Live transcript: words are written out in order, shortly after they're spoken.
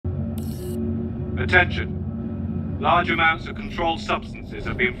Attention. Large amounts of controlled substances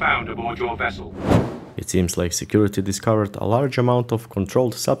have been found aboard your vessel. It seems like security discovered a large amount of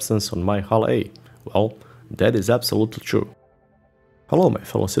controlled substance on my Hull A. Well, that is absolutely true. Hello my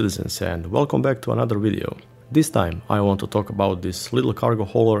fellow citizens and welcome back to another video. This time I want to talk about this little cargo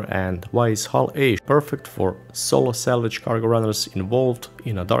hauler and why is Hull A perfect for solo salvage cargo runners involved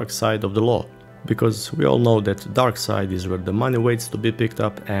in a dark side of the law. Because we all know that dark side is where the money waits to be picked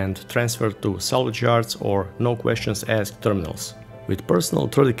up and transferred to salvage yards or no questions asked terminals. With personal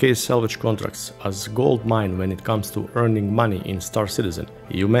 30k salvage contracts as gold mine when it comes to earning money in Star Citizen,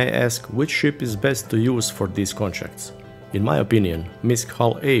 you may ask which ship is best to use for these contracts. In my opinion, MISC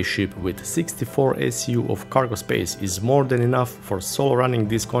Hull A ship with 64 SEU of cargo space is more than enough for solo running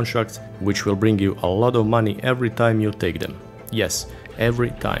these contracts, which will bring you a lot of money every time you take them. Yes, every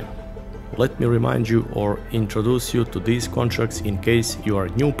time. Let me remind you or introduce you to these contracts in case you are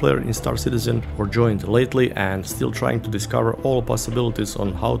a new player in Star Citizen or joined lately and still trying to discover all possibilities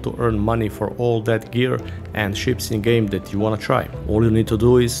on how to earn money for all that gear and ships in game that you wanna try. All you need to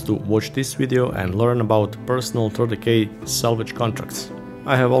do is to watch this video and learn about personal 30k salvage contracts.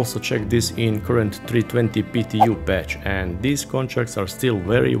 I have also checked this in current 320 PTU patch and these contracts are still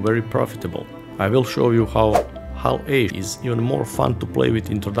very profitable. I will show you how Hull A is even more fun to play with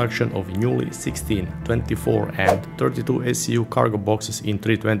introduction of newly 16, 24 and 32 SEU cargo boxes in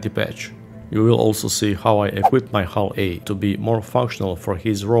 320 patch. You will also see how I equip my Hull A to be more functional for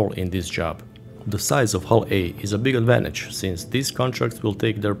his role in this job. The size of Hull A is a big advantage since these contracts will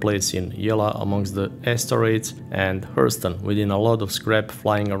take their place in Yela amongst the asteroids and Hurston within a lot of scrap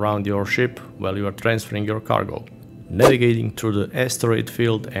flying around your ship while you are transferring your cargo. Navigating through the asteroid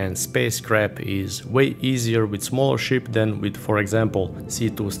field and space scrap is way easier with smaller ship than with, for example,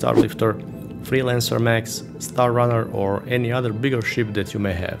 C2 Starlifter, Freelancer Max, Star Runner or any other bigger ship that you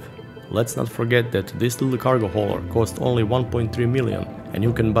may have. Let's not forget that this little cargo hauler costs only 1.3 million and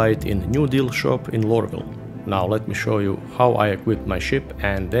you can buy it in New Deal shop in Lorville. Now let me show you how I equip my ship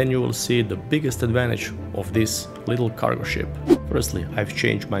and then you will see the biggest advantage of this little cargo ship. Firstly, I've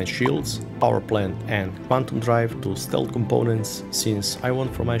changed my shields, power plant and quantum drive to stealth components since I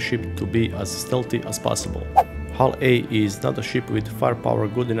want for my ship to be as stealthy as possible. Hull A is not a ship with firepower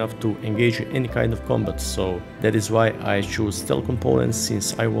good enough to engage in any kind of combat, so that is why I choose stealth components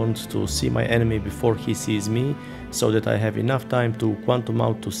since I want to see my enemy before he sees me, so that I have enough time to quantum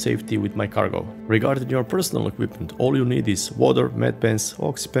out to safety with my cargo. Regarding your personal equipment, all you need is water, medpens,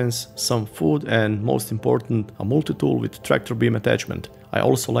 oxypens, some food and most important, a multi-tool with tractor beam attachment. I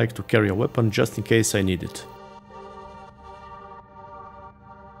also like to carry a weapon just in case I need it.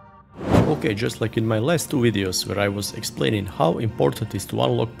 Okay, just like in my last two videos where I was explaining how important it is to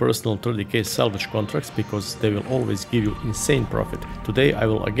unlock personal 30k salvage contracts because they will always give you insane profit. Today I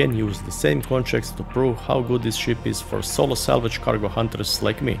will again use the same contracts to prove how good this ship is for solo salvage cargo hunters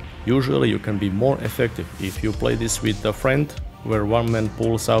like me. Usually you can be more effective if you play this with a friend, where one man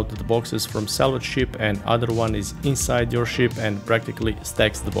pulls out the boxes from salvage ship and other one is inside your ship and practically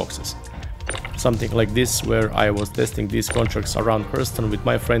stacks the boxes. Something like this where I was testing these contracts around Hurston with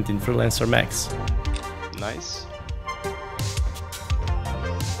my friend in Freelancer Max. Nice.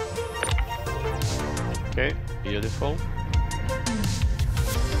 Okay, beautiful.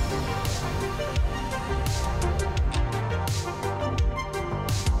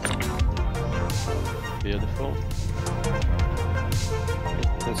 Beautiful.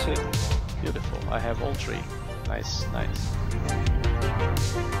 That's it. Beautiful. I have all three. Nice.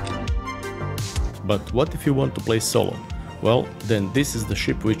 But what if you want to play solo? Well, then this is the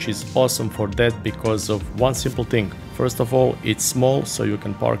ship which is awesome for that because of one simple thing. First of all, it's small so you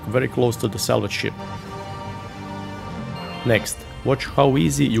can park very close to the salvage ship. Next, watch how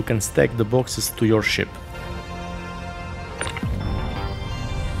easy you can stack the boxes to your ship.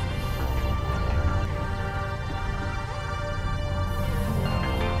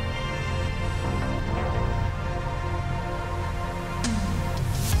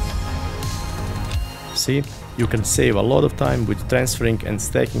 See, you can save a lot of time with transferring and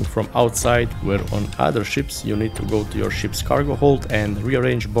stacking from outside, where on other ships you need to go to your ship's cargo hold and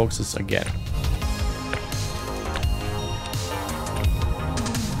rearrange boxes again.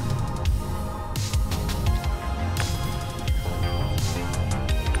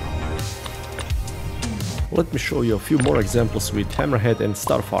 Let me show you a few more examples with Hammerhead and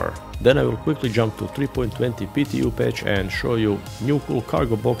Starfarer. Then I will quickly jump to 3.20 PTU patch and show you new cool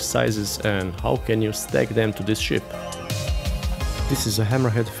cargo box sizes and how can you stack them to this ship. This is a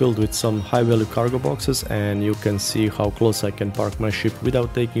Hammerhead filled with some high value cargo boxes, and you can see how close I can park my ship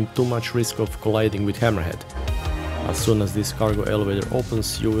without taking too much risk of colliding with Hammerhead. As soon as this cargo elevator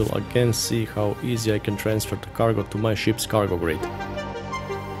opens, you will again see how easy I can transfer the cargo to my ship's cargo grid.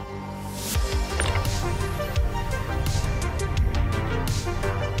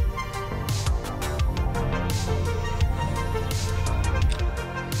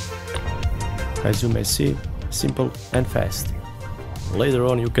 As you may see, simple and fast. Later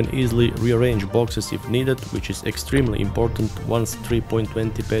on you can easily rearrange boxes if needed, which is extremely important once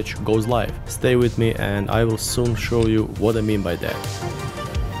 3.20 patch goes live. Stay with me and I will soon show you what I mean by that.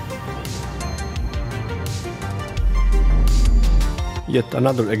 Yet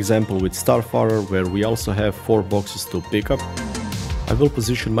another example with Starfarer, where we also have 4 boxes to pick up. I will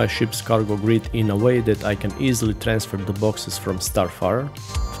position my ship's cargo grid in a way that I can easily transfer the boxes from Starfarer.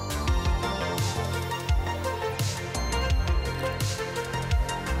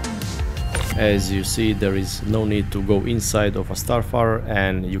 As you see, there is no need to go inside of a Starfarer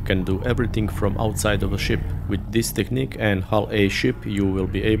and you can do everything from outside of the ship. With this technique and Hull A ship, you will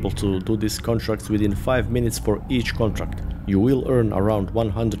be able to do these contracts within 5 minutes for each contract. You will earn around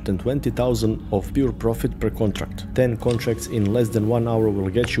 120,000 of pure profit per contract. 10 contracts in less than 1 hour will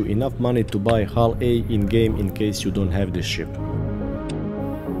get you enough money to buy Hull A in-game in case you don't have this ship.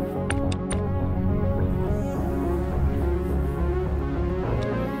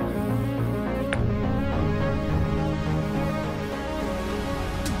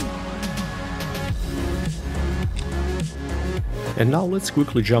 And now let's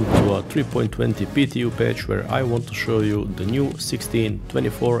quickly jump to a 3.20 PTU patch where I want to show you the new 16,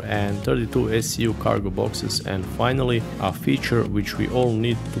 24 and 32 SEU cargo boxes, and finally a feature which we all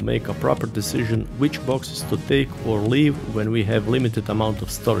need to make a proper decision which boxes to take or leave when we have limited amount of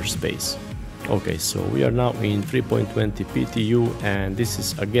storage space. Okay, so we are now in 3.20 PTU and this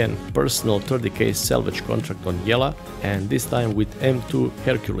is again personal 30k salvage contract on Yella, and this time with M2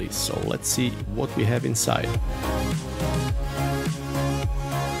 Hercules, so let's see what we have inside.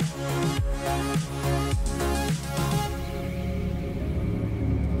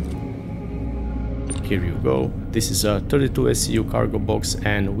 Here you go. This is a 32 SEU cargo box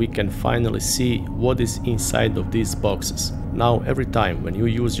and we can finally see what is inside of these boxes. Now every time when you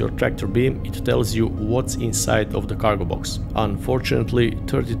use your tractor beam, it tells you what's inside of the cargo box. Unfortunately,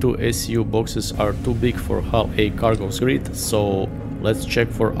 32 SEU boxes are too big for Hull A cargo's grid, so let's check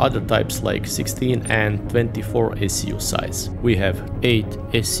for other types like 16 and 24 SEU size. We have 8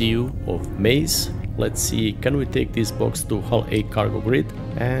 SEU of maize. Let's see, can we take this box to Hull A cargo grid?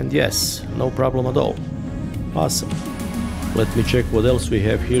 And yes, no problem at all. Awesome. Let me check what else we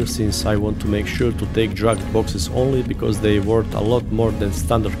have here, since I want to make sure to take drugged boxes only because they worth a lot more than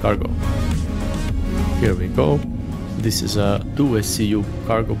standard cargo. Here we go. This is a 2 SEU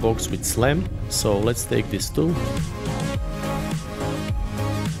cargo box with slam, so let's take this too.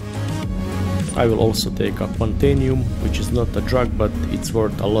 I will also take a Quantanium, which is not a drug but it's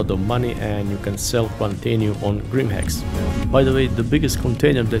worth a lot of money and you can sell Quantanium on Grimhex. By the way, the biggest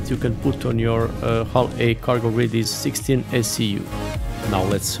container that you can put on your Hull A cargo grid is 16 SEU. Now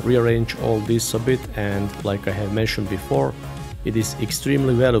let's rearrange all this a bit, and like I have mentioned before, it is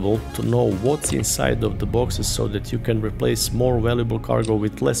extremely valuable to know what's inside of the boxes so that you can replace more valuable cargo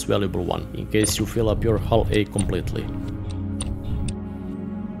with less valuable one, in case you fill up your Hull A completely.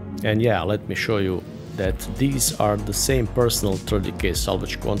 And yeah, let me show you that these are the same personal 30k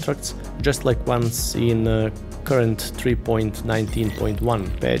salvage contracts, just like ones in current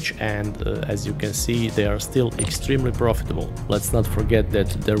 3.19.1 patch, and as you can see, they are still extremely profitable. Let's not forget that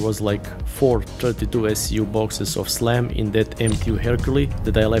there was like 4 32 SEU boxes of slam in that M2 Hercules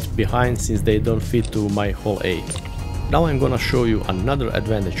that I left behind since they don't fit to my Hull A. Now I'm gonna show you another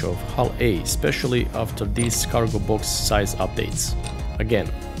advantage of Hull A, especially after these cargo box size updates. Again,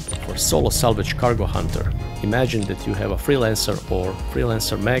 for solo salvage cargo hunter, imagine that you have a freelancer or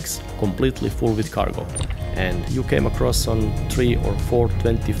freelancer max completely full with cargo, and you came across on 3 or 4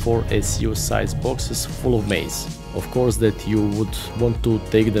 24 SEU size boxes full of maize. Of course that you would want to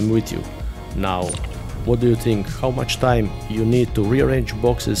take them with you. Now, what do you think, how much time you need to rearrange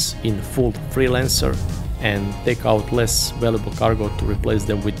boxes in full freelancer and take out less valuable cargo to replace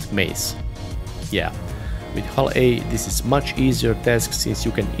them with maize? Yeah. With Hull A, this is much easier task, since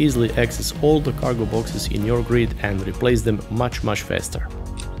you can easily access all the cargo boxes in your grid and replace them much faster.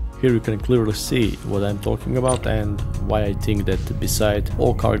 Here you can clearly see what I'm talking about and why I think that beside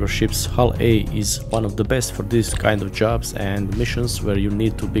all cargo ships, Hull A is one of the best for this kind of jobs and missions where you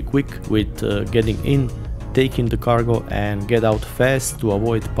need to be quick with getting in, taking the cargo and get out fast to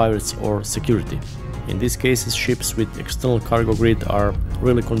avoid pirates or security. In these cases, ships with external cargo grid are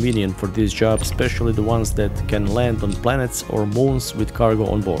really convenient for this job, especially the ones that can land on planets or moons with cargo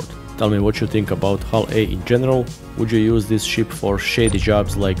on board. Tell me what you think about Hull A in general. Would you use this ship for shady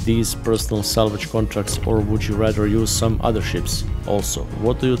jobs like these, personal salvage contracts, or would you rather use some other ships? Also,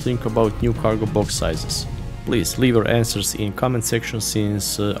 what do you think about new cargo box sizes? Please leave your answers in comment section,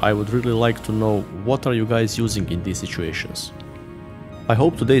 since I would really like to know what are you guys using in these situations. I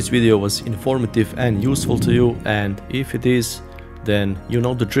hope today's video was informative and useful to you, and if it is, then you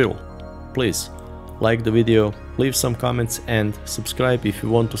know the drill. Please like the video, leave some comments and subscribe if you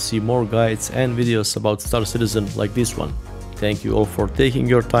want to see more guides and videos about Star Citizen like this one. Thank you all for taking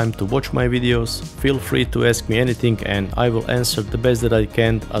your time to watch my videos. Feel free to ask me anything and I will answer the best that I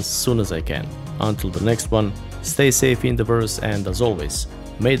can as soon as I can. Until the next one, stay safe in the verse, and as always,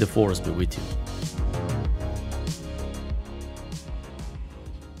 may the force be with you.